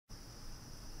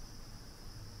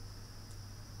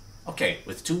Okay,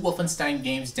 with 2 Wolfenstein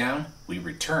games down, we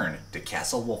return to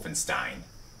Castle Wolfenstein.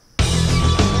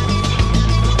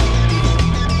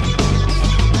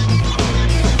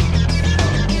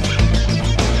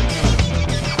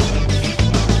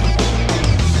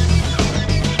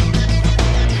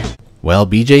 Well,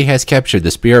 BJ has captured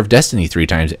the Spear of Destiny 3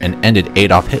 times and ended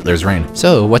Adolf Hitler's reign,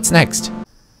 so what's next?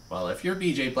 Well, if you're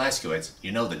BJ Blazkowicz,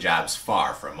 you know the job's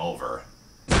far from over.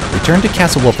 Return to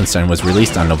Castle Wolfenstein was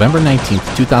released on November 19,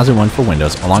 2001 for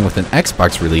Windows, along with an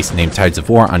Xbox release named Tides of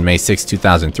War on May 6,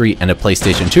 2003, and a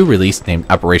PlayStation 2 release named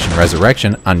Operation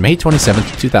Resurrection on May 27,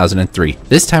 2003.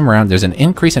 This time around, there's an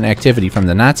increase in activity from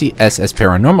the Nazi SS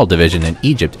Paranormal Division in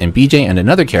Egypt, and BJ and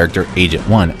another character, Agent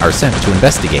 1, are sent to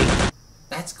investigate.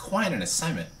 That's quite an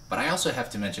assignment, but I also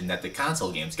have to mention that the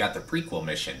console games got the prequel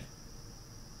mission.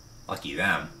 Lucky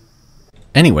them.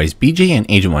 Anyways, BJ and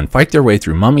Agent 1 fight their way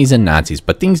through mummies and Nazis,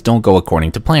 but things don't go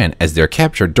according to plan, as they're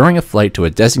captured during a flight to a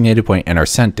designated point and are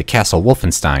sent to Castle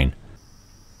Wolfenstein.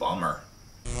 Bummer.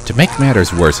 To make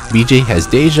matters worse, BJ has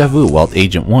deja vu while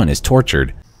Agent 1 is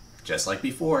tortured. Just like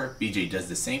before, BJ does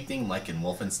the same thing like in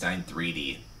Wolfenstein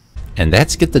 3D. And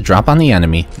that's get the drop on the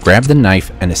enemy, grab the knife,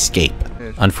 and escape.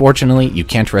 Unfortunately, you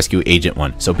can't rescue Agent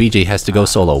 1, so BJ has to go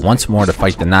solo once more to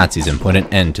fight the Nazis and put an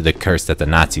end to the curse that the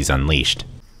Nazis unleashed.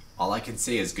 All I can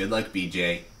say is good luck,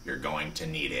 BJ. You're going to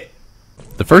need it.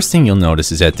 The first thing you'll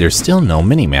notice is that there's still no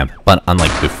minimap, but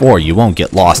unlike before, you won't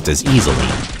get lost as easily.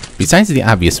 Besides the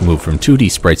obvious move from 2D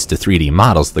sprites to 3D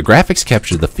models, the graphics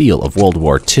capture the feel of World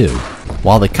War II.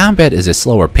 While the combat is a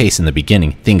slower pace in the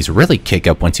beginning, things really kick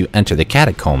up once you enter the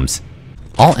catacombs.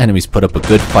 All enemies put up a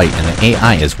good fight and the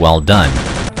AI is well done.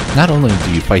 Not only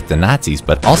do you fight the Nazis,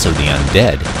 but also the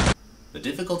undead. The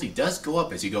difficulty does go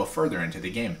up as you go further into the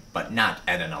game, but not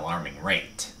at an alarming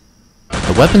rate.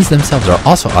 The weapons themselves are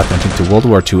also authentic to World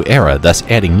War II era, thus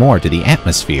adding more to the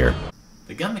atmosphere.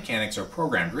 The gun mechanics are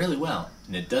programmed really well,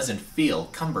 and it doesn't feel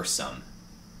cumbersome.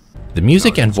 The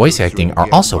music and voice acting are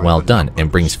also well done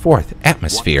and brings forth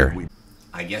atmosphere.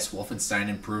 I guess Wolfenstein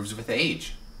improves with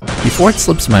age. Before it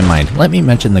slips my mind, let me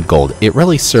mention the gold. It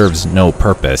really serves no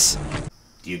purpose.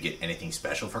 Do you get anything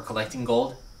special for collecting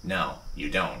gold? No, you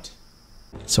don't.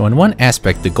 So in one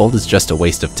aspect, the gold is just a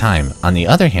waste of time. On the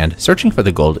other hand, searching for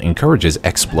the gold encourages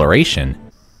exploration.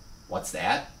 What's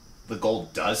that? The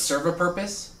gold does serve a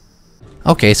purpose?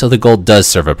 Okay, so the gold does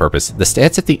serve a purpose. The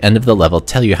stats at the end of the level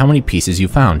tell you how many pieces you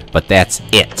found, but that's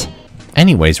it.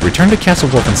 Anyways, Return to Castle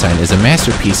Wolfenstein is a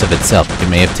masterpiece of itself. It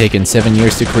may have taken 7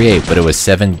 years to create, but it was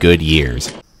 7 good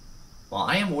years. While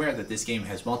I am aware that this game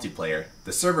has multiplayer,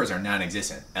 the servers are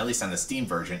non-existent, at least on the Steam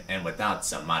version and without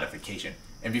some modification.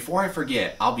 And before I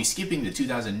forget, I'll be skipping the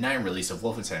 2009 release of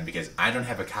Wolfenstein because I don't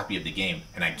have a copy of the game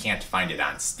and I can't find it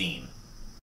on Steam.